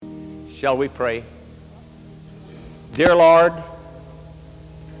Shall we pray? Dear Lord,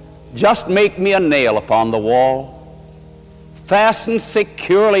 just make me a nail upon the wall, fastened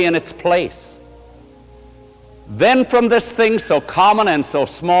securely in its place. Then from this thing so common and so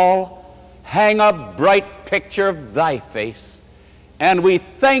small, hang a bright picture of thy face. And we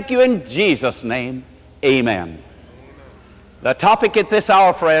thank you in Jesus' name. Amen. The topic at this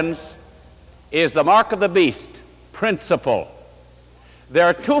hour, friends, is the mark of the beast principle. There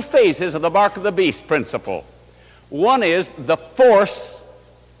are two phases of the mark of the beast principle. One is the force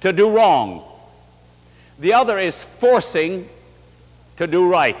to do wrong. The other is forcing to do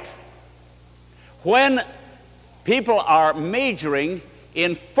right. When people are majoring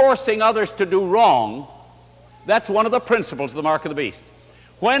in forcing others to do wrong, that's one of the principles of the mark of the beast.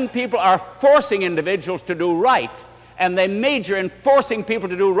 When people are forcing individuals to do right, and they major in forcing people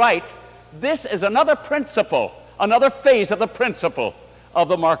to do right, this is another principle, another phase of the principle of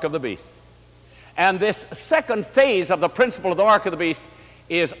the mark of the beast. And this second phase of the principle of the mark of the beast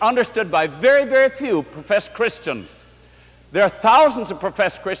is understood by very, very few professed Christians. There are thousands of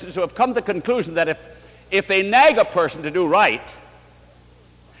professed Christians who have come to the conclusion that if they nag a person to do right,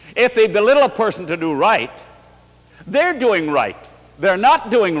 if they belittle a person to do right, they're doing right. They're not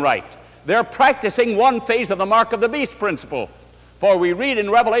doing right. They're practicing one phase of the mark of the beast principle. For we read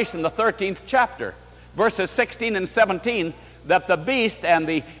in Revelation, the 13th chapter, verses 16 and 17, that the beast and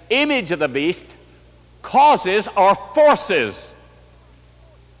the image of the beast causes or forces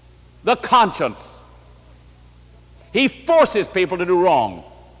the conscience. He forces people to do wrong.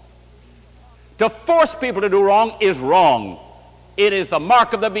 To force people to do wrong is wrong. It is the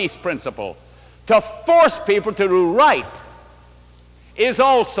mark of the beast principle. To force people to do right is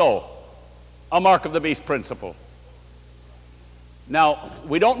also a mark of the beast principle. Now,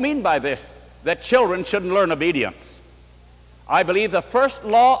 we don't mean by this that children shouldn't learn obedience. I believe the first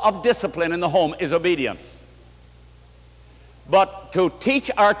law of discipline in the home is obedience. But to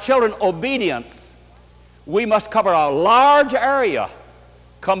teach our children obedience, we must cover a large area,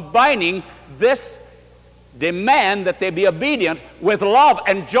 combining this demand that they be obedient with love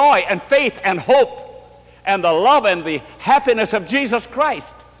and joy and faith and hope and the love and the happiness of Jesus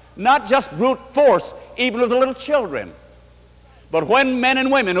Christ. Not just brute force, even with the little children. But when men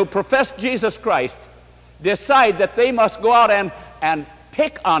and women who profess Jesus Christ decide that they must go out and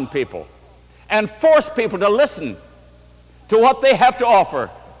pick on people and force people to listen to what they have to offer,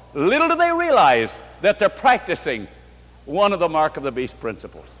 little do they realize that they're practicing one of the mark of the beast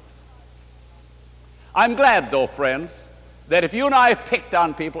principles. I'm glad, though, friends, that if you and I have picked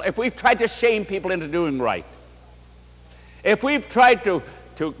on people, if we've tried to shame people into doing right, if we've tried to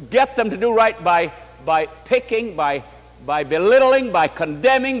get them to do right by picking, by belittling, by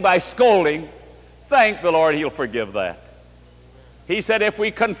condemning, by scolding, thank the Lord, He'll forgive that. He said if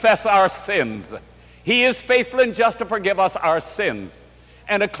we confess our sins, He is faithful and just to forgive us our sins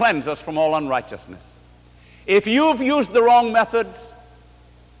and to cleanse us from all unrighteousness. If you've used the wrong methods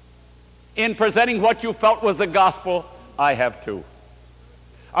in presenting what you felt was the gospel, I have too.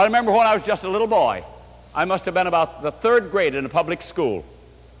 I remember when I was just a little boy, I must have been about the 3rd grade in a public school.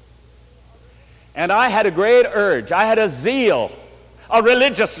 And I had a great urge, I had a zeal, a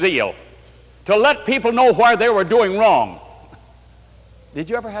religious zeal, to let people know where they were doing wrong. Did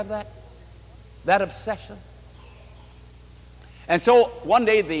you ever have that? That obsession? And so one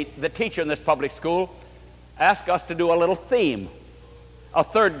day the teacher in this public school asked us to do a little theme, a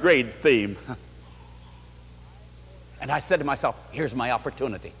 3rd grade theme. And I said to myself, here's my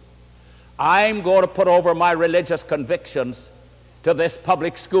opportunity. I'm going to put over my religious convictions to this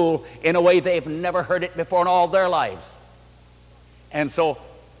public school in a way they've never heard it before in all their lives. And so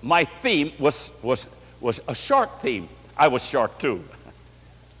my theme was a short theme. I was short too.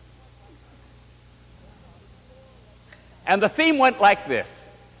 And the theme went like this: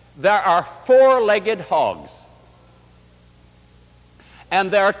 there are 4-legged hogs,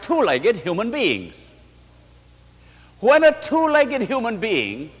 and there are 2-legged human beings. When a 2-legged human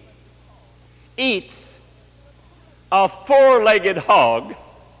being eats a 4-legged hog,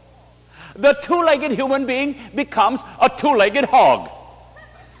 the 2-legged human being becomes a 2-legged hog.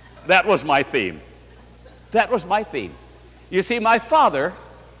 That was my theme. That was my theme. You see, my father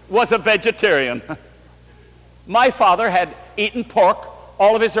was a vegetarian. My father had eaten pork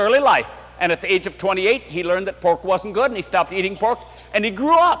all of his early life, and at the age of 28, he learned that pork wasn't good, and he stopped eating pork, and he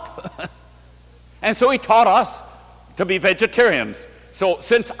grew up. And so he taught us to be vegetarians. So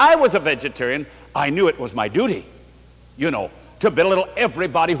since I was a vegetarian, I knew it was my duty, to belittle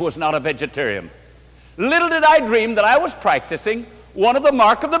everybody who was not a vegetarian. Little did I dream that I was practicing one of the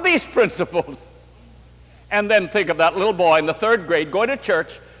mark of the beast principles. And then think of that little boy in the 3rd grade going to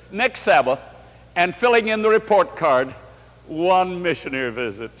church next Sabbath and filling in the report card, 1 missionary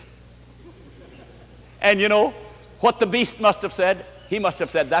visit. And you know what the beast must have said? He must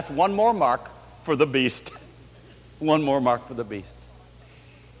have said, that's one more mark for the beast. One more mark for the beast.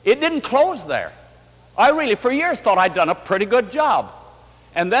 It didn't close there. I really, for years, thought I'd done a pretty good job.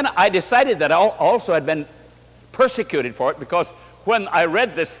 And then I decided that I also had been persecuted for it, because when I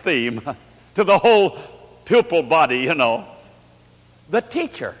read this theme to the whole pupil body, you know, the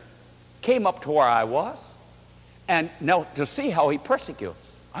teacher came up to where I was. And now, to see how he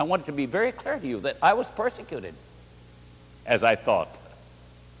persecutes, I want it to be very clear to you that I was persecuted, as I thought.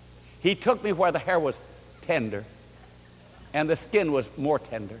 He took me where the hair was tender and the skin was more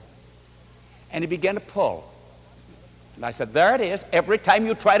tender, and he began to pull. And I said, there it is. Every time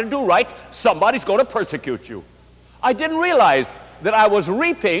you try to do right, somebody's going to persecute you. I didn't realize that I was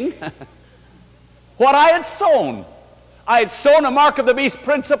reaping what I had sown. I had sown a mark of the beast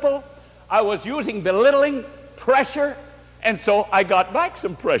principle. I was using belittling, pressure, and so I got back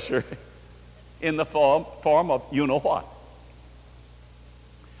some pressure in the form of you-know-what.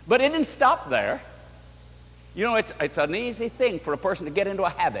 But it didn't stop there. You know, it's an easy thing for a person to get into a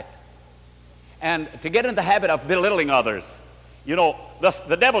habit. And to get into the habit of belittling others. You know,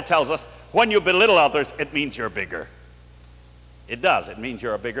 the devil tells us, when you belittle others, it means you're bigger. It does. It means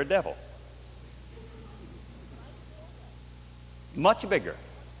you're a bigger devil. Much bigger.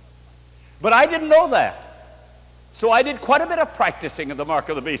 But I didn't know that. So I did quite a bit of practicing of the mark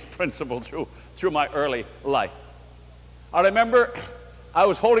of the beast principle through my early life. I remember I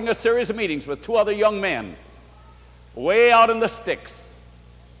was holding a series of meetings with 2 other young men way out in the sticks.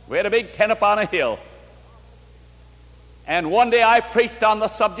 We had a big tent up on a hill. And one day I preached on the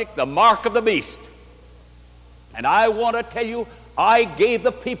subject, the mark of the beast. And I want to tell you, I gave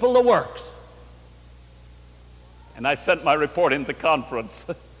the people the works. And I sent my report into conference.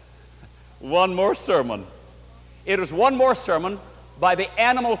 One more sermon. It was one more sermon by the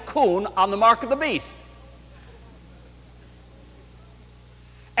animal Coon on the mark of the beast.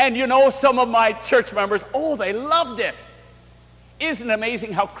 And you know, some of my church members, oh, they loved it. Isn't it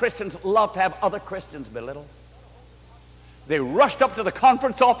amazing how Christians love to have other Christians belittled? They rushed up to the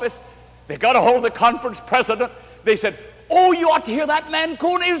conference office. They got a hold of the conference president. They said, oh, you ought to hear that man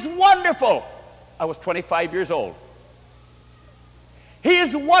Coon. He's wonderful. I was 25 years old. He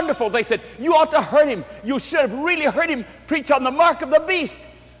is wonderful. They said, you ought to heard him. You should have really heard him preach on the mark of the beast.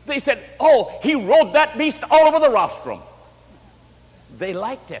 They said, oh, he rode that beast all over the rostrum. They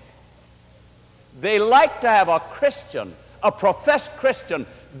liked it. They liked to have a Christian, a professed Christian,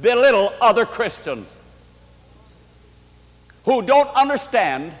 belittle other Christians who don't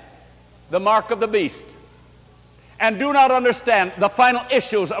understand the mark of the beast and do not understand the final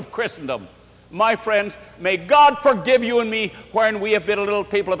issues of Christendom. My friends, may God forgive you and me wherein we have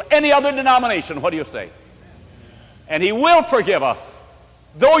belittled people of any other denomination. What do you say? And he will forgive us.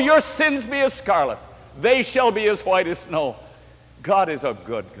 Though your sins be as scarlet, they shall be as white as snow. God is a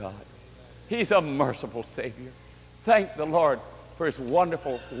good God. He's a merciful Savior. Thank the Lord for his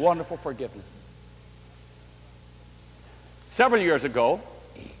wonderful, wonderful forgiveness. Several years ago,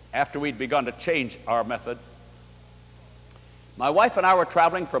 after we'd begun to change our methods, my wife and I were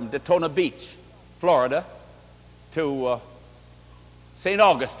traveling from Daytona Beach, Florida, to St.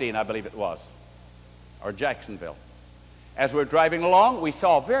 Augustine, I believe it was, or Jacksonville. As we were driving along, we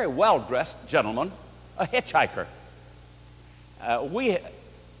saw a very well-dressed gentleman, a hitchhiker.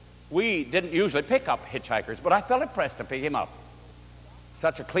 We didn't usually pick up hitchhikers, but I felt impressed to pick him up.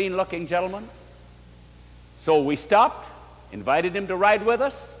 Such a clean-looking gentleman. So we stopped, invited him to ride with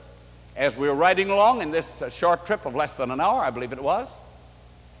us. As we were riding along in this short trip of less than an hour, I believe it was,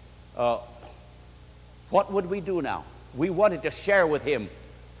 what would we do now? We wanted to share with him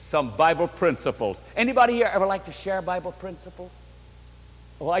some Bible principles. Anybody here ever like to share Bible principles?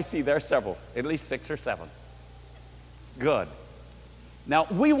 Oh, I see there are several, at least 6 or 7. Good. Now,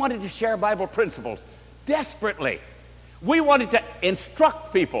 we wanted to share Bible principles desperately. We wanted to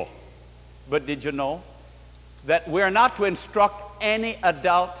instruct people. But did you know that we're not to instruct any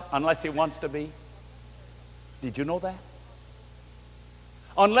adult unless he wants to be? Did you know that?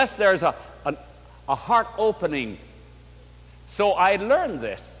 Unless there's a heart opening. So I learned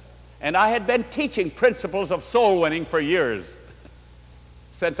this, and I had been teaching principles of soul winning for years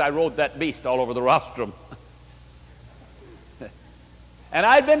since I rode that beast all over the rostrum. And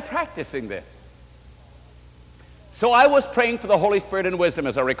I'd been practicing this. So I was praying for the Holy Spirit and wisdom,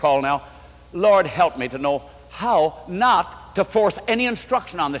 as I recall now. Lord, help me to know how not to force any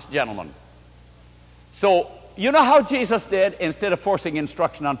instruction on this gentleman. So, you know how Jesus did instead of forcing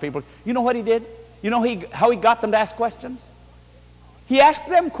instruction on people? You know what he did? You know how he got them to ask questions? He asked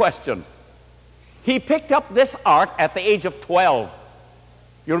them questions. He picked up this art at the age of 12.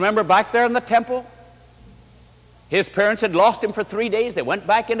 You remember back there in the temple? His parents had lost him for 3 days. They went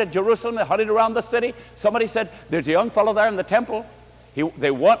back into Jerusalem. They hunted around the city. Somebody said, there's a young fellow there in the temple.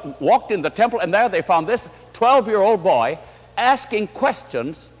 They walked in the temple, and there they found this 12-year-old boy asking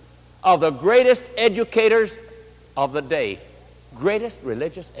questions of the greatest educators of the day, greatest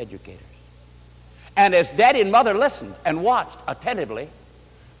religious educators. And as Daddy and Mother listened and watched attentively,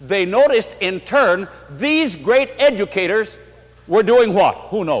 they noticed in turn these great educators were doing what?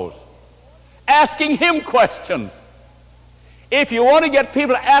 Who knows? Asking him questions. If you want to get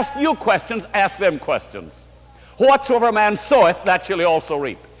people to ask you questions, ask them questions. Whatsoever a man soweth, that shall he also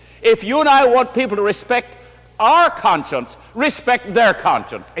reap. If you and I want people to respect our conscience, respect their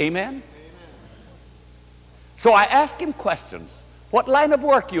conscience. Amen? Amen. So I asked him questions. What line of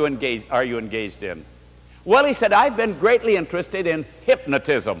work are you engaged in? Well, he said, I've been greatly interested in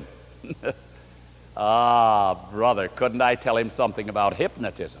hypnotism. Ah, brother, couldn't I tell him something about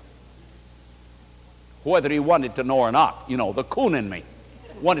hypnotism? Whether he wanted to know or not, you know, the Coon in me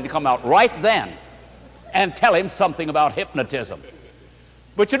wanted to come out right then and tell him something about hypnotism.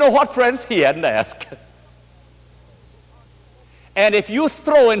 But you know what, friends? He hadn't asked. And if you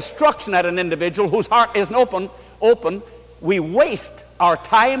throw instruction at an individual whose heart isn't open, we waste our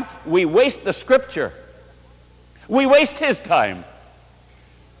time, we waste the scripture, we waste his time.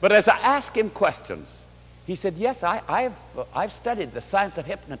 But as I asked him questions, he said, yes, I've studied the science of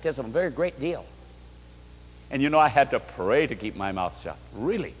hypnotism a very great deal. And you know, I had to pray to keep my mouth shut.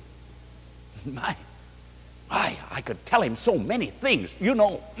 Really. I could tell him so many things, you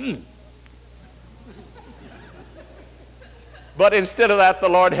know. But instead of that, the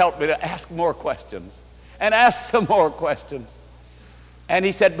Lord helped me to ask more questions and ask some more questions. And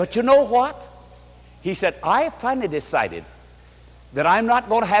he said, but you know what? He said, I finally decided that I'm not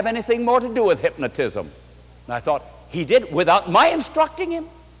going to have anything more to do with hypnotism. And I thought, he did without my instructing him?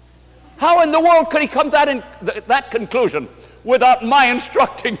 How in the world could he come to that conclusion without my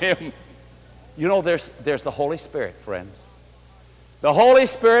instructing him? You know, there's the Holy Spirit, friends. The Holy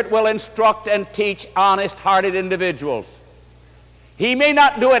Spirit will instruct and teach honest-hearted individuals. He may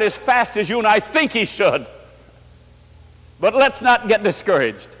not do it as fast as you and I think he should, but let's not get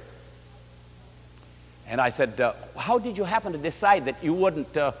discouraged. And I said, how did you happen to decide that you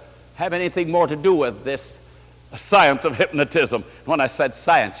wouldn't have anything more to do with this science of hypnotism? When I said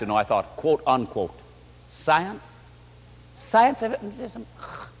science, you know, I thought, quote, unquote, science? Science of hypnotism?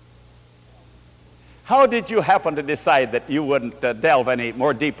 How did you happen to decide that you wouldn't delve any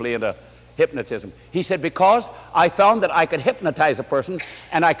more deeply into hypnotism? He said, because I found that I could hypnotize a person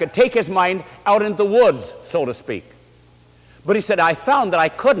and I could take his mind out into the woods, so to speak. But he said, I found that I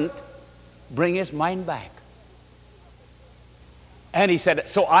couldn't bring his mind back. And he said,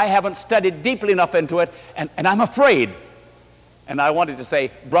 so I haven't studied deeply enough into it, and I'm afraid. And I wanted to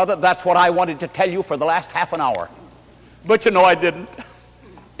say, brother, that's what I wanted to tell you for the last half an hour. But you know, I didn't.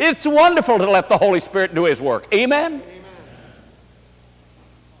 It's wonderful to let the Holy Spirit do his work. Amen?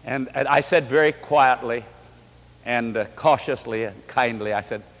 Amen. And I said very quietly and cautiously and kindly, I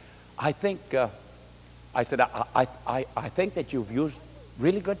said, I think that you've used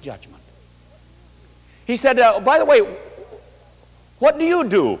really good judgment. He said, by the way, what do you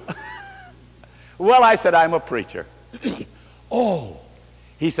do? Well, I said, I'm a preacher. Oh,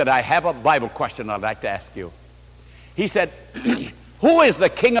 he said, I have a Bible question I'd like to ask you. He said, who is the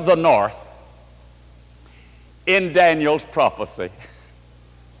king of the north in Daniel's prophecy?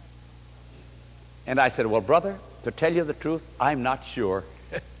 And I said, well, brother, to tell you the truth, I'm not sure.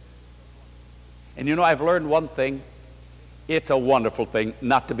 And you know, I've learned one thing. It's a wonderful thing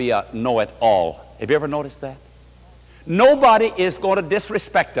not to be a know-it-all. Have you ever noticed that? Nobody is going to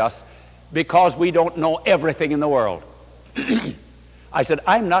disrespect us because we don't know everything in the world. I said,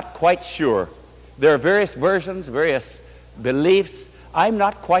 I'm not quite sure. There are various versions, various beliefs. I'm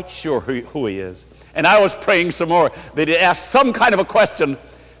not quite sure who he is. And I was praying some more that he asked some kind of a question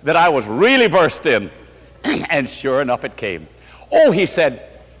that I was really versed in. And sure enough, it came. Oh, he said,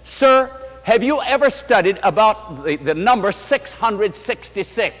 sir, have you ever studied about the number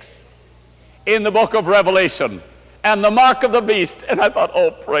 666 in the book of Revelation and the mark of the beast? And I thought,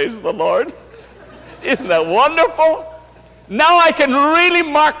 oh, praise the Lord. Isn't that wonderful? Now I can really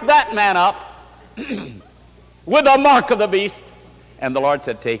mark that man up with the mark of the beast. And the Lord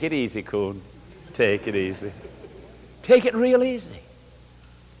said, take it easy, Coon. Take it easy. Take it real easy.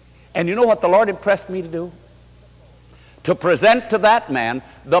 And you know what the Lord impressed me to do? To present to that man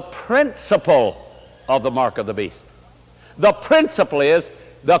the principle of the mark of the beast. The principle is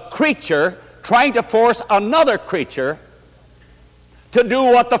the creature trying to force another creature to do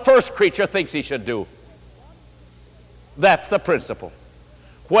what the first creature thinks he should do. That's the principle.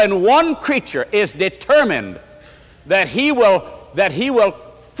 When one creature is determined that he will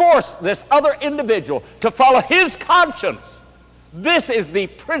force this other individual to follow his conscience, this is the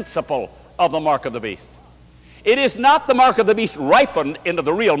principle of the mark of the beast. It is not the mark of the beast ripened into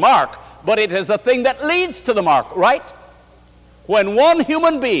the real mark, but it is the thing that leads to the mark, right? When one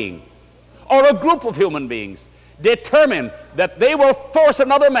human being or a group of human beings determine that they will force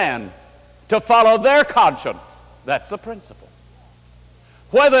another man to follow their conscience, that's the principle.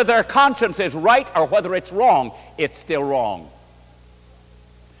 Whether their conscience is right or whether it's wrong, it's still wrong.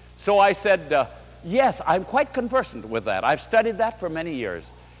 So I said, yes, I'm quite conversant with that. I've studied that for many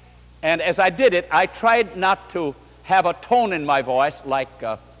years. And as I did it, I tried not to have a tone in my voice like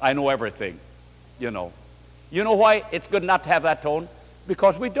I know everything, you know. You know why it's good not to have that tone?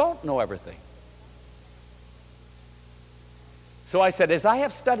 Because we don't know everything. So I said, as I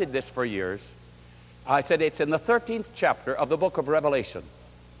have studied this for years, I said it's in the 13th chapter of the book of Revelation.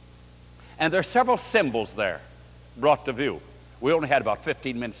 And there are several symbols there brought to view. We only had about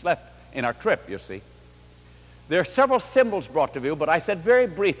 15 minutes left in our trip, you see. There are several symbols brought to view, but I said very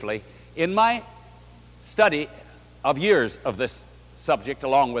briefly, in my study of years of this subject,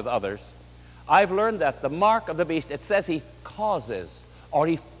 along with others, I've learned that the mark of the beast, it says he causes or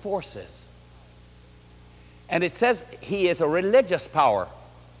he forces. And it says he is a religious power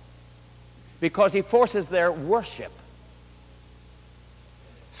because he forces their worship.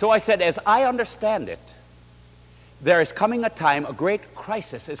 So I said, as I understand it, there is coming a time, a great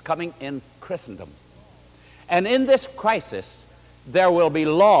crisis is coming in Christendom. And in this crisis, there will be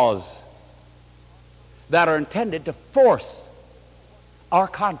laws that are intended to force our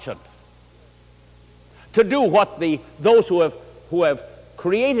conscience to do what those who have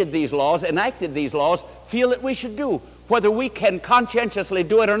created these laws, enacted these laws, feel that we should do. Whether we can conscientiously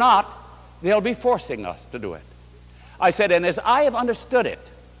do it or not, they'll be forcing us to do it. I said, and as I have understood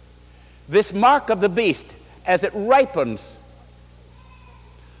it, this mark of the beast, as it ripens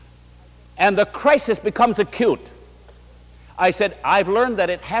and the crisis becomes acute, I said, I've learned that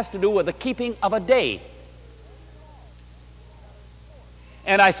it has to do with the keeping of a day.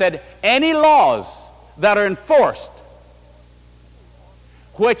 And I said, any laws that are enforced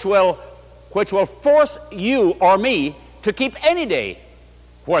which will force you or me to keep any day,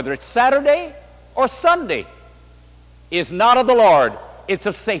 whether it's Saturday or Sunday, is not of the Lord, it's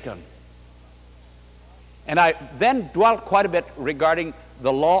of Satan. And I then dwelt quite a bit regarding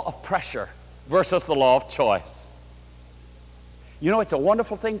the law of pressure versus the law of choice. You know, it's a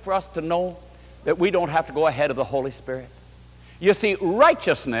wonderful thing for us to know that we don't have to go ahead of the Holy Spirit. You see,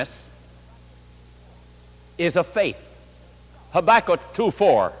 righteousness is of faith. Habakkuk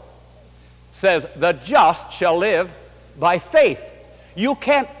 2:4 says, the just shall live by faith. You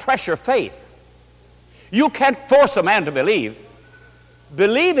can't pressure faith. You can't force a man to believe.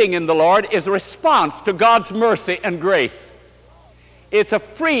 Believing in the Lord is a response to God's mercy and grace. It's a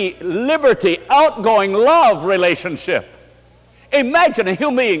free, liberty, outgoing love relationship. Imagine a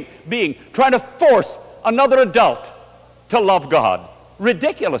human being trying to force another adult to love God.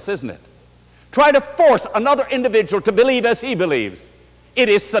 Ridiculous, isn't it? Try to force another individual to believe as he believes. It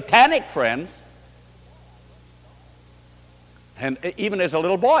is satanic, friends. And even as a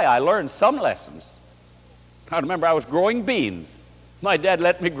little boy, I learned some lessons. I remember I was growing beans. My dad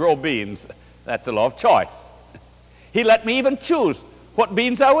let me grow beans. That's the law of choice. He let me even choose what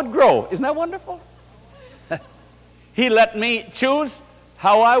beans I would grow. Isn't that wonderful? He let me choose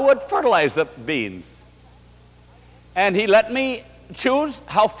how I would fertilize the beans. And he let me choose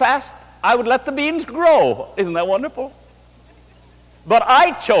how fast I would let the beans grow. Isn't that wonderful? But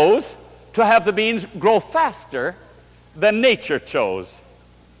I chose to have the beans grow faster than nature chose.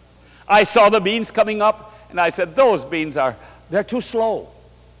 I saw the beans coming up, and I said, those beans they're too slow.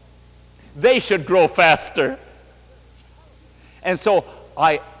 They should grow faster. And so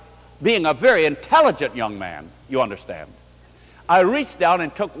being a very intelligent young man, you understand, I reached down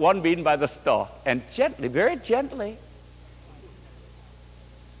and took one bean by the stalk and gently, very gently,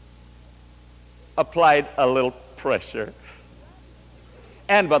 applied a little pressure.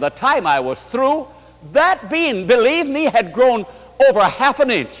 And by the time I was through, that bean, believe me, had grown over half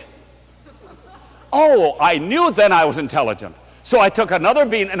an inch. Oh, I knew then I was intelligent. So I took another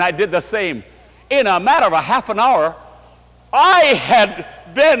bean and I did the same. In a matter of a half an hour, I had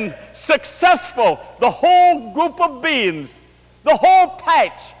been successful. The whole group of beans, the whole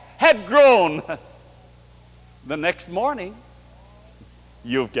patch had grown. The next morning,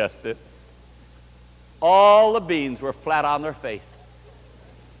 you've guessed it, all the beans were flat on their face.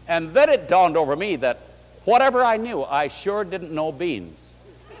 And then it dawned over me that Whatever I knew, I sure didn't know beans.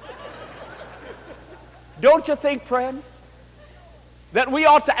 Don't you think, friends, that we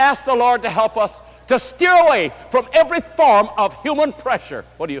ought to ask the Lord to help us to steer away from every form of human pressure?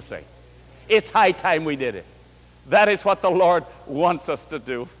 What do you say? It's high time we did it. That is what the Lord wants us to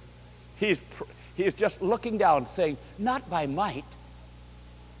do. He's just looking down saying, not by might,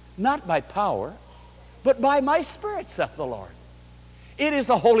 not by power, but by my Spirit, saith the Lord. It is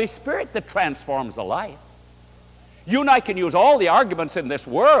the Holy Spirit that transforms a life. You and I can use all the arguments in this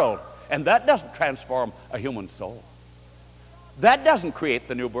world, and that doesn't transform a human soul. That doesn't create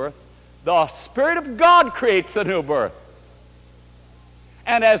the new birth. The Spirit of God creates the new birth.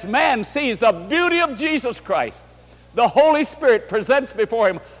 And as man sees the beauty of Jesus Christ, the Holy Spirit presents before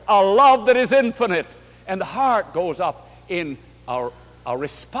him a love that is infinite, and the heart goes up in a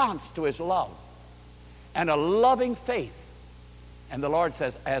response to his love and a loving faith. And the Lord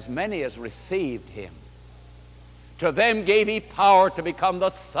says, as many as received him, to them gave he power to become the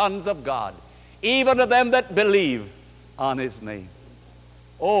sons of God, even to them that believe on his name.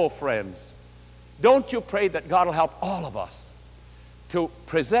 Oh, friends, don't you pray that God will help all of us to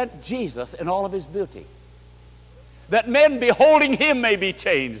present Jesus in all of his beauty, that men beholding him may be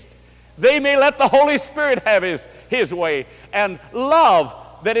changed. They may let the Holy Spirit have his way, and love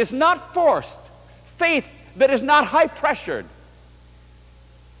that is not forced, faith that is not high-pressured,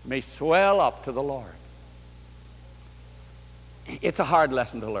 may swell up to the Lord. It's a hard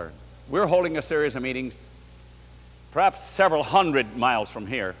lesson to learn. We're holding a series of meetings perhaps several hundred miles from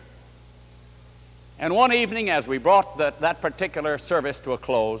here. And one evening, as we brought that particular service to a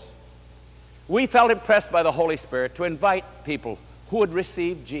close, we felt impressed by the Holy Spirit to invite people who would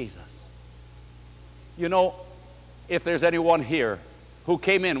receive Jesus. You know, if there's anyone here who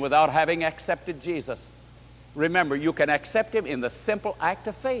came in without having accepted Jesus, remember, you can accept him in the simple act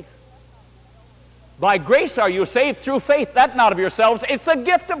of faith. By grace are you saved through faith, that not of yourselves. It's a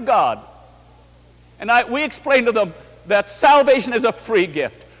gift of God. And we explained to them that salvation is a free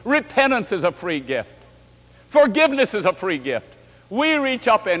gift. Repentance is a free gift. Forgiveness is a free gift. We reach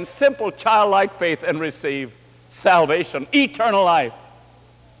up in simple childlike faith and receive salvation, eternal life.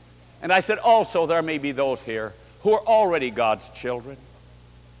 And I said, also there may be those here who are already God's children,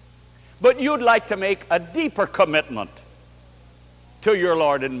 but you'd like to make a deeper commitment to your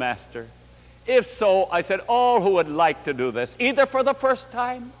Lord and Master. If so, I said, all who would like to do this, either for the first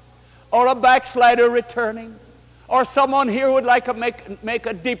time, or a backslider returning, or someone here who would like to make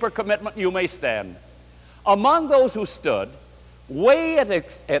a deeper commitment, you may stand. Among those who stood, way at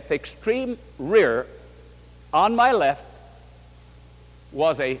the extreme rear, on my left,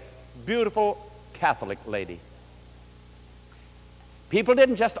 was a beautiful Catholic lady. People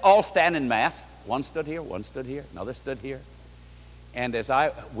didn't just all stand in mass. One stood here, one stood here, another stood here. And as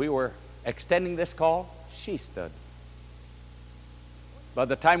we were extending this call, she stood. By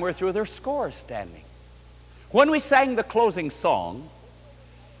the time we're through, there's scores standing. When we sang the closing song,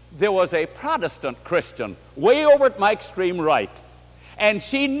 there was a Protestant Christian way over at my extreme right, and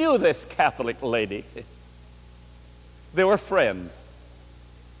she knew this Catholic lady. They were friends.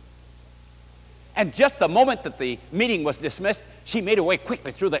 And just the moment that the meeting was dismissed, she made her way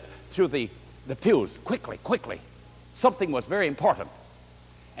quickly through the pews, quickly. Something was very important.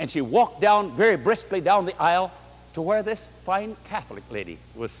 And she walked down very briskly down the aisle to where this fine Catholic lady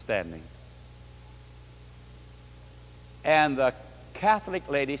was standing. And the Catholic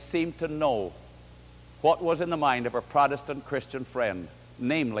lady seemed to know what was in the mind of her Protestant Christian friend,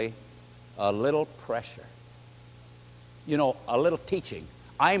 namely, a little pressure. You know, a little teaching.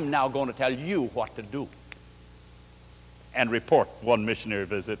 I'm now going to tell you what to do. And report one missionary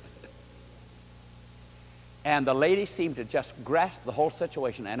visit. And the lady seemed to just grasp the whole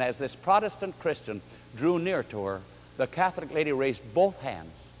situation. And as this Protestant Christian drew near to her, the Catholic lady raised both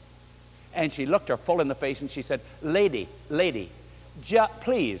hands. And she looked her full in the face and she said, Lady,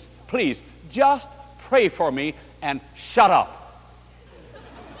 please, just pray for me and shut up.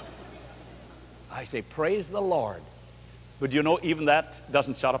 I say, praise the Lord. But you know, even that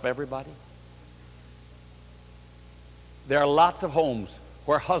doesn't shut up everybody. There are lots of homes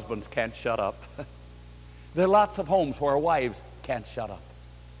where husbands can't shut up. There are lots of homes where wives can't shut up.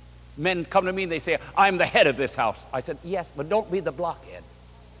 Men come to me and they say, I'm the head of this house. I said, yes, but don't be the blockhead.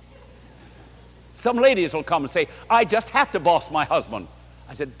 Some ladies will come and say, I just have to boss my husband.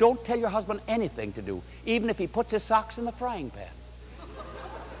 I said, don't tell your husband anything to do, even if he puts his socks in the frying pan.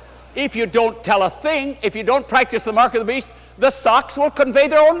 If you don't tell a thing, if you don't practice the mark of the beast, the socks will convey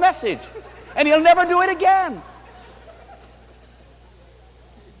their own message, and he'll never do it again.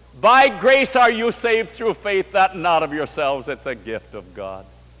 By grace are you saved through faith, that not of yourselves, it's a gift of God.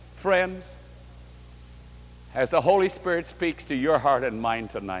 Friends, As the Holy Spirit speaks to your heart and mind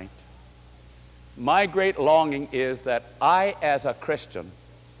tonight, my great longing is that I as a Christian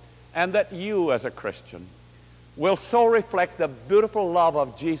and that you as a Christian will so reflect the beautiful love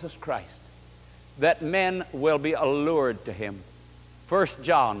of Jesus Christ that men will be allured to him. 1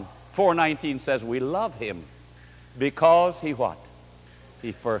 John 4:19 says we love him because he what?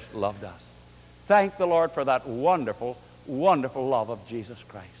 He first loved us. Thank the Lord for that wonderful, wonderful love of Jesus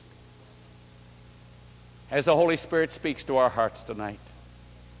Christ. As the Holy Spirit speaks to our hearts tonight,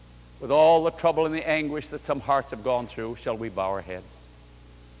 with all the trouble and the anguish that some hearts have gone through, shall we bow our heads?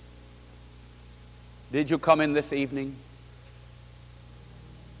 Did you come in this evening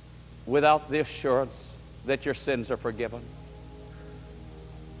without the assurance that your sins are forgiven?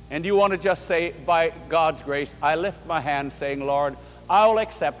 And you want to just say, by God's grace, I lift my hand saying, Lord, I will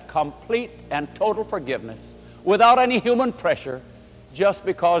accept complete and total forgiveness without any human pressure, just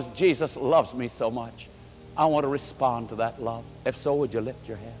because Jesus loves me so much. I want to respond to that love. If so, would you lift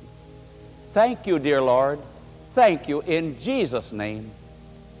your hand? Thank you, dear Lord. Thank you. In Jesus' name,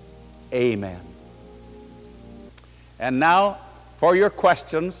 amen. And now for your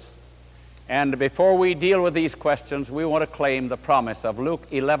questions. And before we deal with these questions, we want to claim the promise of Luke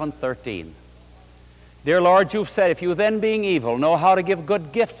 11:13. Dear Lord, you've said, if you then being evil know how to give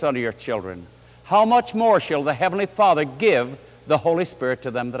good gifts unto your children, how much more shall the Heavenly Father give the Holy Spirit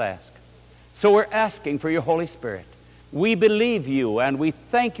to them that ask? So we're asking for your Holy Spirit. We believe you, and we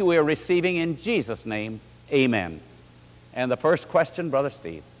thank you we are receiving in Jesus' name. Amen. And the first question, Brother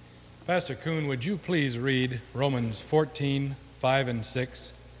Steve. Pastor Coon, would you please read Romans 14:5 and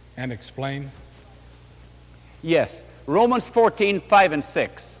 6 and explain? Yes. Romans 14:5 and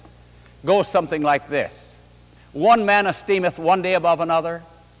 6 goes something like this. One man esteemeth one day above another.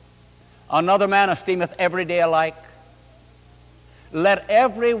 Another man esteemeth every day alike. Let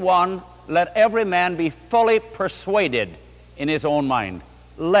every man be fully persuaded in his own mind.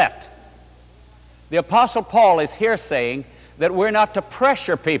 Let. The Apostle Paul is here saying that we're not to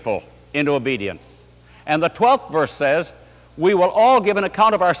pressure people into obedience. And the 12th verse says, we will all give an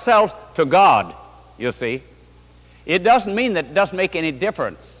account of ourselves to God, you see. It doesn't mean that it doesn't make any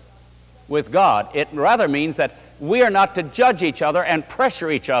difference with God. It rather means that we are not to judge each other and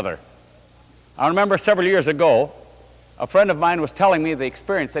pressure each other. I remember several years ago, a friend of mine was telling me the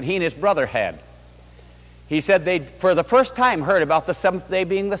experience that he and his brother had. He said they, for the first time, heard about the seventh day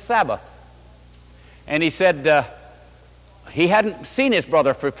being the Sabbath. And he said he hadn't seen his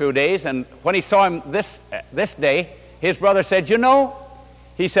brother for a few days, and when he saw him this day, his brother said, you know,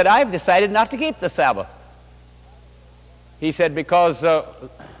 he said, I've decided not to keep the Sabbath. He said, because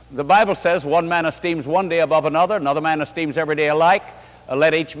the Bible says one man esteems one day above another man esteems every day alike.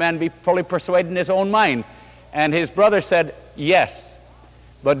 Let each man be fully persuaded in his own mind. And his brother said, yes,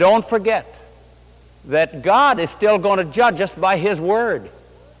 but don't forget that God is still going to judge us by his word.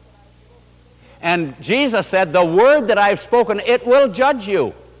 And Jesus said, the word that I've spoken, it will judge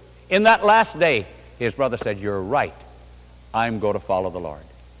you in that last day. His brother said, you're right. I'm going to follow the Lord.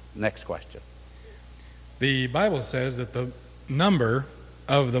 Next question. The Bible says that the number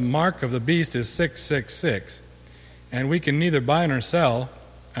of the mark of the beast is 666, and we can neither buy nor sell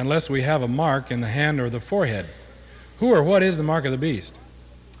unless we have a mark in the hand or the forehead. Who or what is the mark of the beast?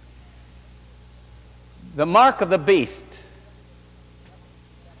 The mark of the beast,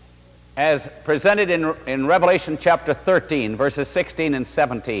 as presented in Revelation chapter 13, verses 16 and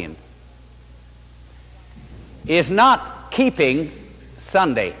 17, is not keeping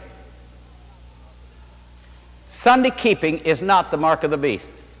Sunday. Sunday keeping is not the mark of the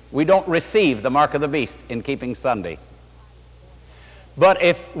beast. We don't receive the mark of the beast in keeping Sunday. But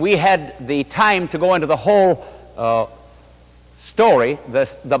if we had the time to go into the whole story,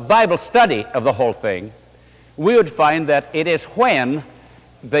 the Bible study of the whole thing, we would find that it is when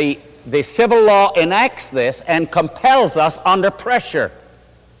the civil law enacts this and compels us under pressure.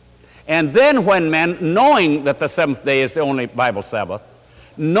 And then when men, knowing that the seventh day is the only Bible Sabbath,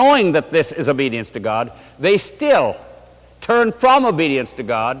 knowing that this is obedience to God, they still turn from obedience to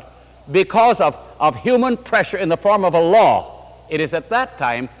God because of human pressure in the form of a law. It is at that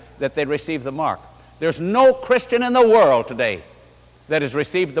time that they receive the mark. There's no Christian in the world today that has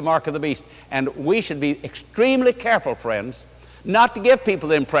received the mark of the beast. And we should be extremely careful, friends, not to give people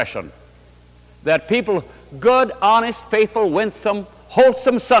the impression that people, good, honest, faithful, winsome,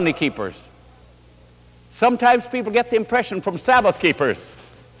 wholesome Sunday keepers. Sometimes people get the impression from Sabbath keepers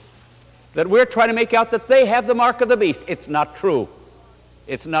that we're trying to make out that they have the mark of the beast. It's not true.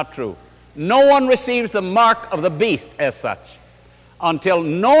 It's not true. No one receives the mark of the beast as such until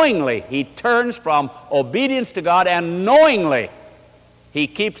knowingly he turns from obedience to God and knowingly he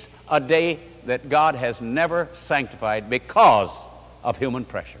keeps a day that God has never sanctified because of human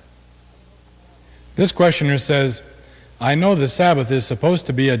pressure. This questioner says, I know the Sabbath is supposed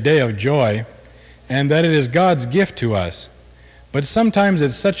to be a day of joy and that it is God's gift to us, but sometimes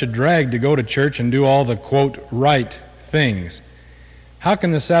it's such a drag to go to church and do all the, quote, right things. How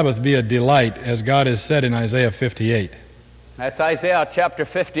can the Sabbath be a delight, as God has said in Isaiah 58? That's Isaiah chapter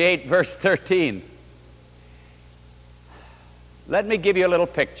 58, verse 13. Let me give you a little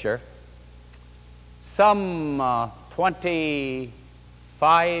picture. Some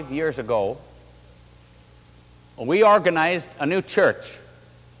 25 years ago, we organized a new church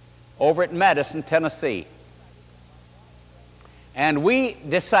over at Madison, Tennessee. And we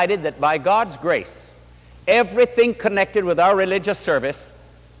decided that by God's grace, everything connected with our religious service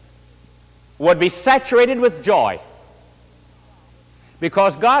would be saturated with joy.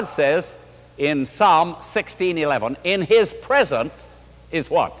 Because God says in Psalm 16:11, in His presence is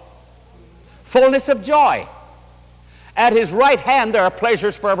what? Fullness of joy. At His right hand there are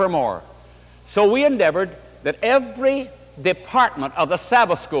pleasures forevermore. So we endeavored that every department of the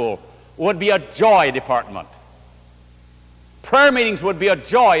Sabbath school would be a joy department. Prayer meetings would be a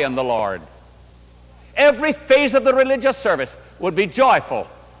joy in the Lord. Every phase of the religious service would be joyful.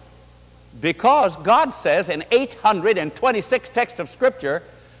 Because God says in 826 texts of Scripture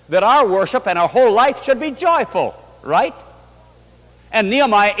that our worship and our whole life should be joyful, right? And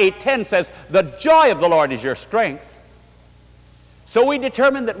Nehemiah 8:10 says, the joy of the Lord is your strength. So we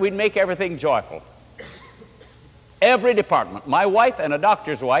determined that we'd make everything joyful. Every department. My wife and a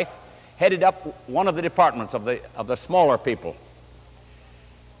doctor's wife headed up one of the departments of the smaller people.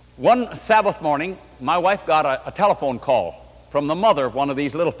 One Sabbath morning, my wife got a telephone call from the mother of one of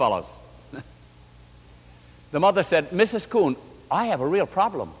these little fellows. The mother said, Mrs. Coon, I have a real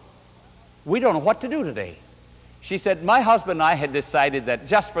problem. We don't know what to do today. She said, my husband and I had decided that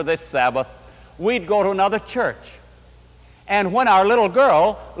just for this Sabbath, we'd go to another church. And when our little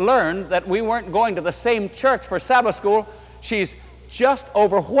girl learned that we weren't going to the same church for Sabbath school, she's just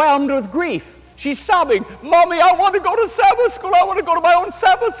overwhelmed with grief. She's sobbing, Mommy, I want to go to Sabbath school. I want to go to my own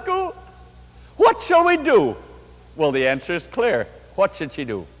Sabbath school. What shall we do? Well, the answer is clear. What should she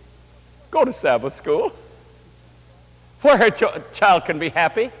do? Go to Sabbath school, where her child can be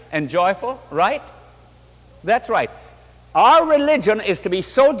happy and joyful, right? That's right. Our religion is to be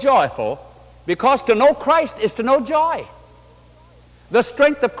so joyful because to know Christ is to know joy. The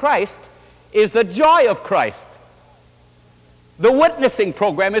strength of Christ is the joy of Christ. The witnessing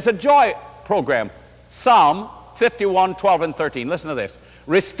program is a joy program. Psalm 51, 12 and 13. Listen to this.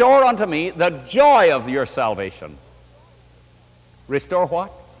 Restore unto me the joy of your salvation. Restore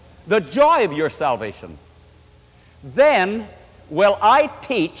what? The joy of your salvation. Then will I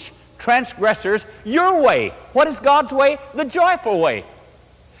teach transgressors your way. What is God's way? The joyful way.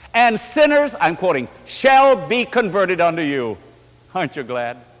 And sinners, I'm quoting, shall be converted unto you. Aren't you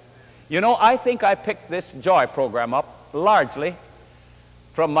glad? You know, I think I picked this joy program up largely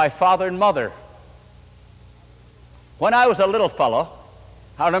from my father and mother. When I was a little fellow,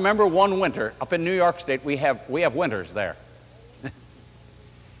 I remember one winter up in New York State, we have winters there.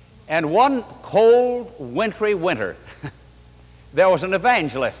 And one cold, wintry winter, there was an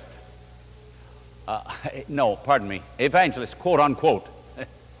evangelist. Evangelist, quote unquote,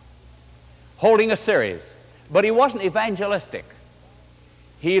 holding a series. But he wasn't evangelistic.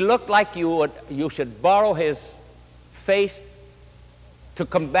 He looked like you should borrow his face to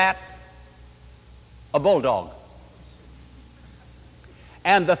combat a bulldog.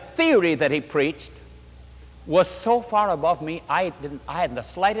 And the theory that he preached was so far above me, I hadn't the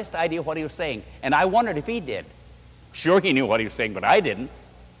slightest idea what he was saying. And I wondered if he did. Sure, he knew what he was saying, but I didn't.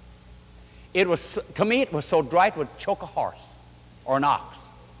 To me, it was so dry it would choke a horse or an ox.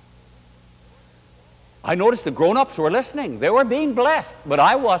 I noticed the grown-ups were listening. They were being blessed, but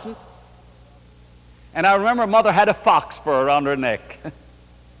I wasn't. And I remember Mother had a fox fur around her neck.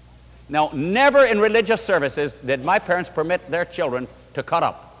 Now, never in religious services did my parents permit their children to cut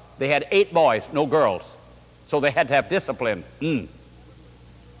up. They had 8 boys, no girls. So they had to have discipline.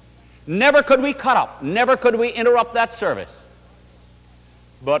 Never could we cut up. Never could we interrupt that service.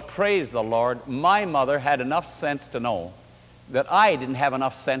 But praise the Lord, my mother had enough sense to know that I didn't have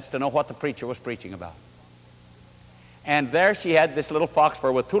enough sense to know what the preacher was preaching about. And there she had this little fox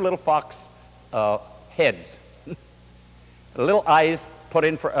fur with 2 little fox heads. Little eyes put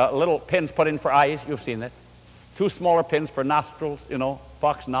in for, little pins put in for eyes. You've seen that. 2 smaller pins for nostrils,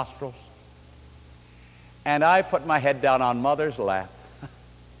 fox nostrils. And I put my head down on Mother's lap.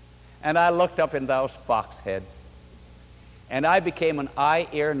 And I looked up in those fox heads. And I became an eye,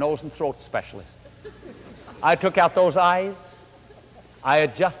 ear, nose, and throat specialist. I took out those eyes. I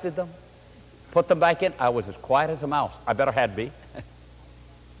adjusted them. Put them back in. I was as quiet as a mouse. I better had be.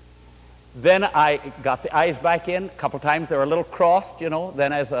 Then I got the eyes back in. A couple times they were a little crossed, you know.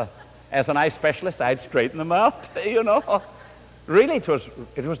 Then as an eye specialist, I'd straighten them out, you know. Really, it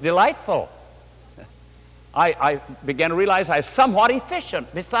was delightful. I began to realize I was somewhat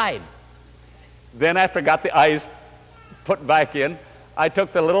efficient beside. Then after I got the eyes put back in, I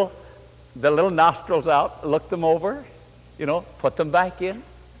took the little nostrils out, looked them over, you know, put them back in.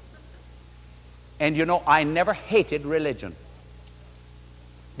 And you know, I never hated religion,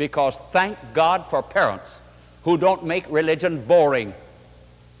 because thank God for parents who don't make religion boring,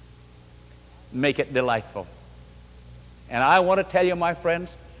 make it delightful. And I want to tell you, my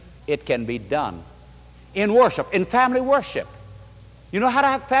friends, it can be done in worship, in family worship. You know how to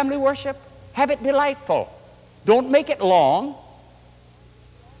have family worship? Have it delightful. Don't make it long.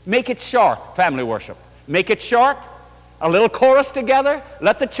 Make it short, family worship. Make it short. A little chorus together.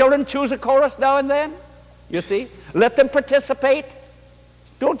 Let the children choose a chorus now and then. You see? Let them participate.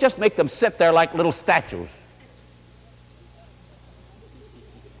 Don't just make them sit there like little statues.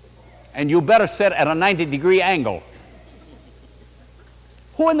 And you better sit at a 90-degree angle.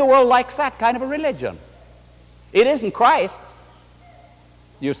 Who in the world likes that kind of a religion? It isn't Christ's,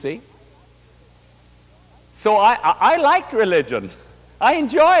 you see. So I liked religion. I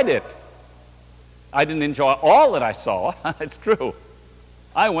enjoyed it. I didn't enjoy all that I saw. It's true.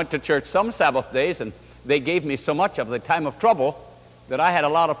 I went to church some Sabbath days, and they gave me so much of the time of trouble that I had a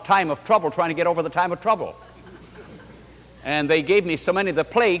lot of time of trouble trying to get over the time of trouble. And they gave me so many of the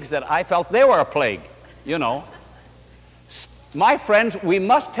plagues that I felt they were a plague, you know. My friends, we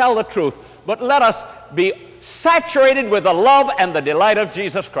must tell the truth, but let us be saturated with the love and the delight of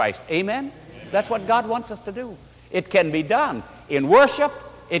Jesus Christ. Amen? That's what God wants us to do. It can be done in worship.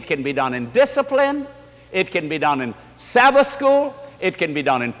 It can be done in discipline. It can be done in Sabbath school. It can be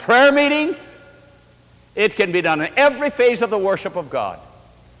done in prayer meeting. It can be done in every phase of the worship of God.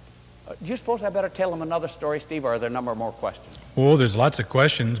 Do you suppose I better tell them another story, Steve, or are there a number more questions? Oh, there's lots of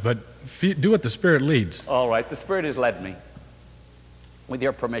questions, but do what the Spirit leads. All right, the Spirit has led me, with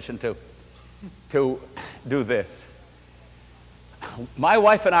your permission, to do this. My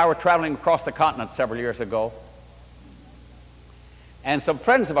wife and I were traveling across the continent several years ago, and some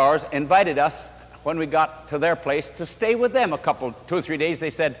friends of ours invited us, when we got to their place, to stay with them 2 or 3 days.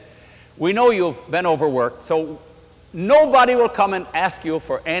 They said, "We know you've been overworked, so nobody will come and ask you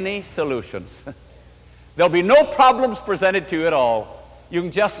for any solutions. There'll be no problems presented to you at all. You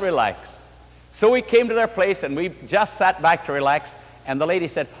can just relax." So we came to their place, and we just sat back to relax, and the lady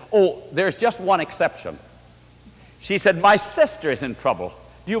said, "Oh, there's just one exception." She said, "My sister is in trouble.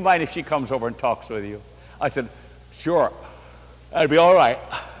 Do you mind if she comes over and talks with you?" I said, "Sure, that'll be all right."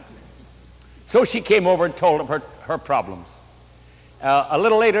 So she came over and told them her problems. A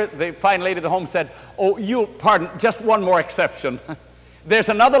little later, the fine lady of the home said, "Oh, you'll pardon, just one more exception. There's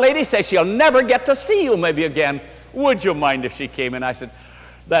another lady says she'll never get to see you maybe again. Would you mind if she came in?" I said,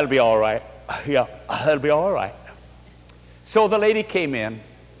 "That'll be all right. Yeah, that'll be all right." So the lady came in,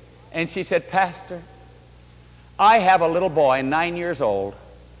 and she said, "Pastor, I have a little boy, 9 years old,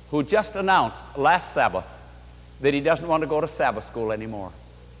 who just announced last Sabbath that he doesn't want to go to Sabbath school anymore."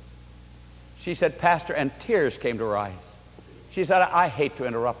 She said, "Pastor," and tears came to her eyes. She said, "I hate to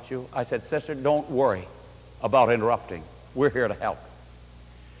interrupt you." I said, "Sister, don't worry about interrupting. We're here to help."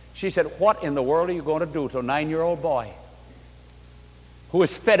 She said, "What in the world are you going to do to a 9-year-old boy who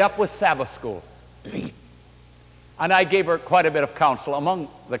is fed up with Sabbath school?" And I gave her quite a bit of counsel. Among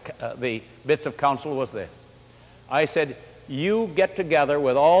the bits of counsel was this. I said, "You get together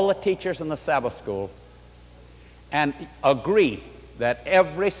with all the teachers in the Sabbath school and agree that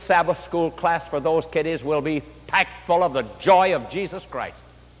every Sabbath school class for those kiddies will be packed full of the joy of Jesus Christ.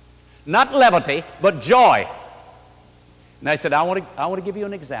 Not levity, but joy." And I said, I want to give you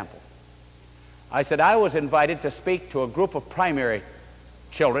an example. I said, I was invited to speak to a group of primary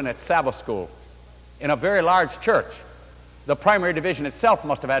children at Sabbath school in a very large church. The primary division itself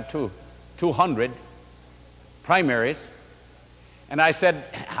must have had 200 primaries. And I said,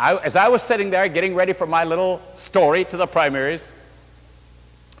 as I was sitting there getting ready for my little story to the primaries,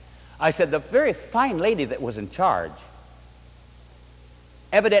 I said, the very fine lady that was in charge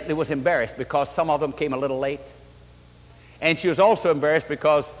evidently was embarrassed because some of them came a little late. And she was also embarrassed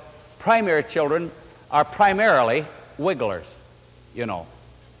because primary children are primarily wigglers, you know.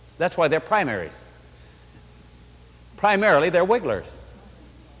 That's why they're primaries. Primarily, they're wigglers.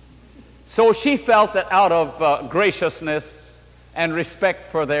 So she felt that out of graciousness and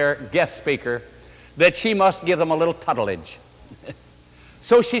respect for their guest speaker, that she must give them a little tutelage.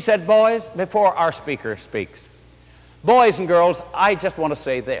 So she said, "Boys," before our speaker speaks, "boys and girls, I just want to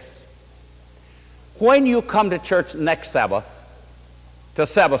say this. when you come to church next Sabbath, to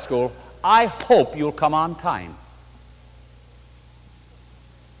Sabbath school, I hope you'll come on time.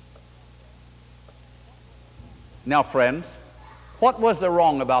 Now, friends, what was the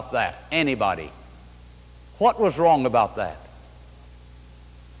wrong about that? Anybody? What was wrong about that?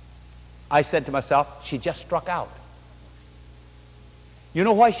 I said to myself, she just struck out. You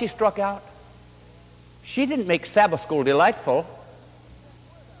know why she struck out? She didn't make Sabbath school delightful.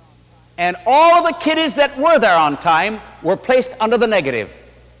 And all of the kiddies that were there on time were placed under the negative.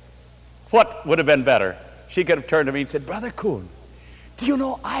 What would have been better? She could have turned to me and said, Brother Coon, do you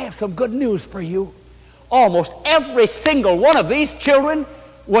know I have some good news for you? Almost every single one of these children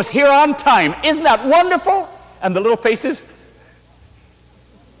was here on time. Isn't that wonderful? And the little faces.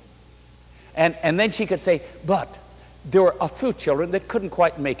 And then she could say, but there were a few children that couldn't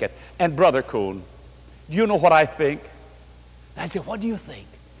quite make it. And Brother Coon, do you know what I think? And I said, what do you think?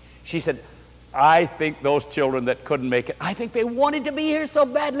 She said, I think those children that couldn't make it, I think they wanted to be here so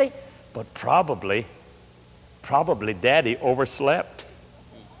badly, but probably Daddy overslept.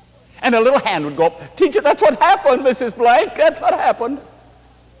 And a little hand would go up, Teacher, that's what happened, Mrs. Blank, that's what happened.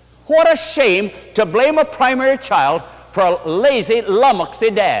 What a shame to blame a primary child for a lazy,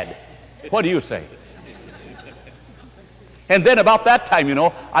 lummoxy dad. What do you say? And then about that time, you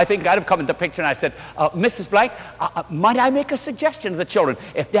know, I think I'd have come into the picture and I said, Mrs. Blank, might I make a suggestion to the children?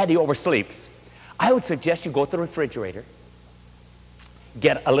 If Daddy oversleeps, I would suggest you go to the refrigerator,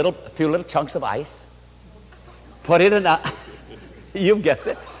 get a few little chunks of ice, put it in a, you've guessed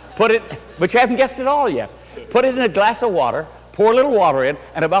it, put it, but you haven't guessed it all yet. Put it in a glass of water, pour a little water in,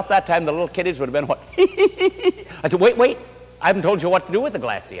 and about that time the little kiddies would have been what? I said, wait, I haven't told you what to do with the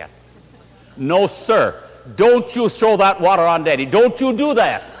glass yet. No, sir. Don't you throw that water on Daddy. Don't you do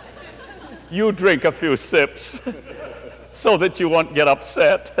that. You drink a few sips so that you won't get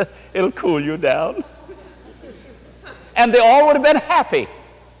upset. It'll cool you down. And they all would have been happy.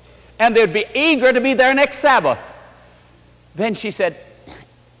 And they'd be eager to be there next Sabbath. Then she said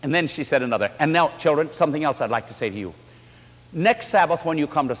another. And now, children, something else I'd like to say to you. Next Sabbath when you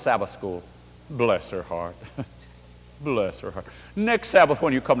come to Sabbath school, bless her heart. Bless her heart. Next Sabbath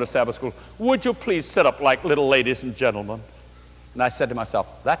when you come to Sabbath school, would you please sit up like little ladies and gentlemen? And I said to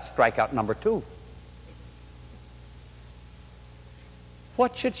myself, that's strikeout number 2.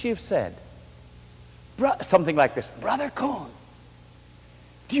 What should she have said? Something like this, Brother Coon,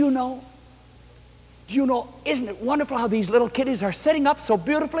 do you know, isn't it wonderful how these little kiddies are sitting up so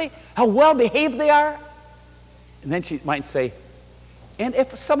beautifully, how well behaved they are? And then she might say, and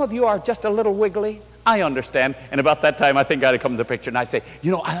if some of you are just a little wiggly, I understand. And about that time, I think I'd come to the picture and I'd say,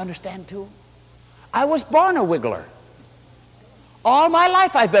 you know, I understand too. I was born a wiggler. All my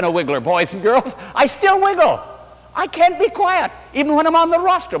life I've been a wiggler, boys and girls. I still wiggle. I can't be quiet. Even when I'm on the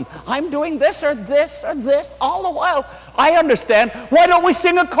rostrum, I'm doing this or this or this all the while. I understand. Why don't we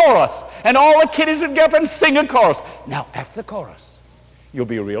sing a chorus? And all the kiddies would get up and sing a chorus. Now, after the chorus, you'll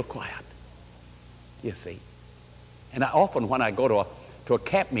be real quiet. You see. And I often, when I go to a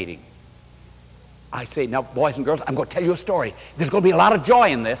camp meeting, I say, now, boys and girls, I'm going to tell you a story. There's going to be a lot of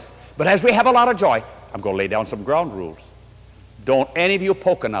joy in this, but as we have a lot of joy, I'm going to lay down some ground rules. Don't any of you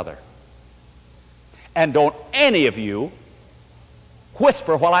poke another. And don't any of you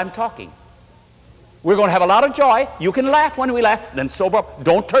whisper while I'm talking. We're going to have a lot of joy. You can laugh when we laugh, then sober up.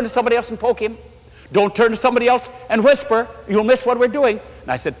 Don't turn to somebody else and poke him. Don't turn to somebody else and whisper. You'll miss what we're doing.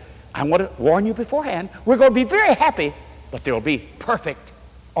 And I said, I want to warn you beforehand. We're going to be very happy, but there will be perfect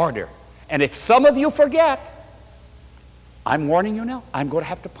order. And if some of you forget, I'm warning you now, I'm going to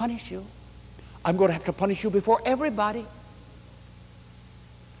have to punish you. I'm going to have to punish you before everybody.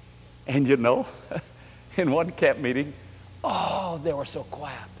 And you know, in one camp meeting, oh, they were so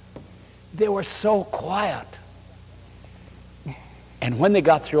quiet. They were so quiet. And when they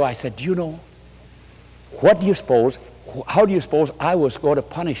got through, I said, do you know, how do you suppose I was going to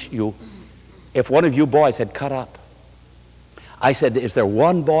punish you if one of you boys had cut up? I said, is there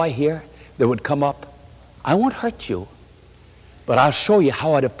one boy here that would come up? I won't hurt you, but I'll show you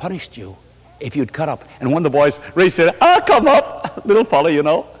how I'd have punished you if you'd cut up. And one of the boys raised his hand, I'll come up. Little fellow, you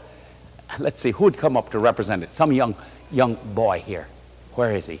know. Let's see, who'd come up to represent it? Some young boy here.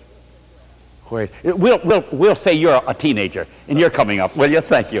 Where is he? We'll say you're a teenager and you're coming up. Will you?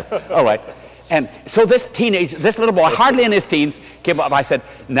 Thank you. All right. And so this little boy, hardly in his teens, came up. I said,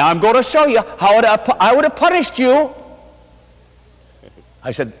 now I'm going to show you how I would have punished you.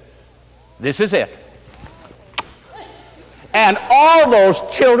 I said, this is it. And all those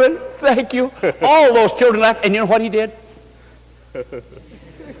children, thank you, all those children laughed. And you know what he did?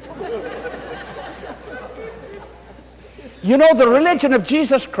 You know, the religion of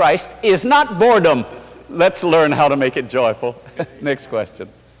Jesus Christ is not boredom. Let's learn how to make it joyful. Next question.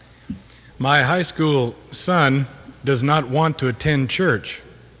 My high school son does not want to attend church.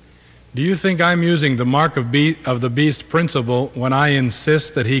 Do you think I'm using the mark of the beast principle when I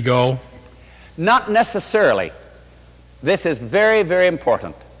insist that he go? Not necessarily. This is very, very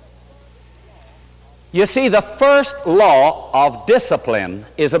important. You see, the first law of discipline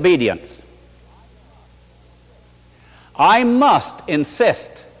is obedience. I must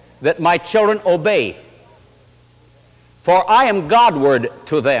insist that my children obey, for I am Godward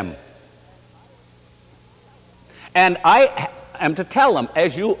to them. And I am to tell them,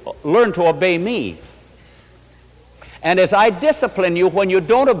 as you learn to obey me, and as I discipline you when you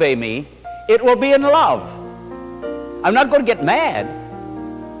don't obey me, it will be in love. I'm not going to get mad.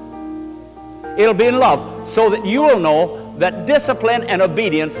 It'll be in love, so that you will know that discipline and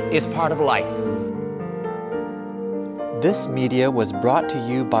obedience is part of life. This media was brought to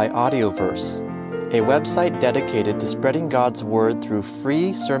you by Audioverse, a website dedicated to spreading God's Word through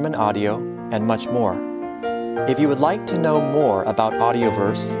free sermon audio and much more. If you would like to know more about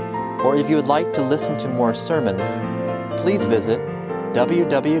Audioverse, or if you would like to listen to more sermons, please visit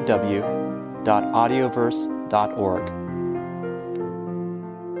www.audioverse.org.